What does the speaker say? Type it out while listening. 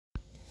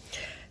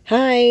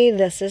Hi,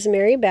 this is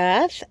Mary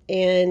Beth,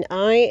 and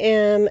I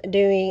am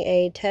doing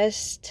a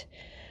test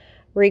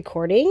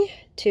recording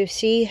to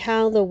see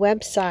how the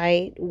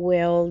website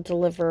will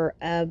deliver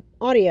an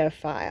audio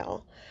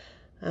file.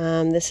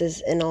 This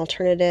is an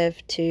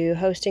alternative to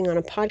hosting on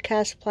a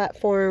podcast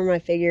platform. I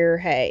figure,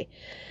 hey,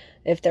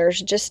 if there's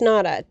just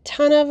not a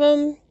ton of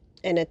them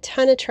and a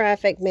ton of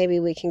traffic, maybe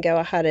we can go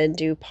ahead and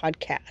do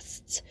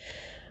podcasts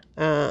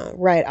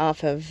right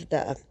off of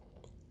the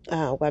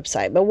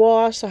website, but we'll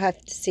also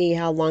have to see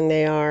how long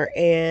they are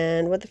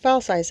and what the file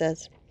size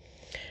is.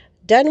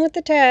 Done with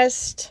the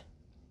test.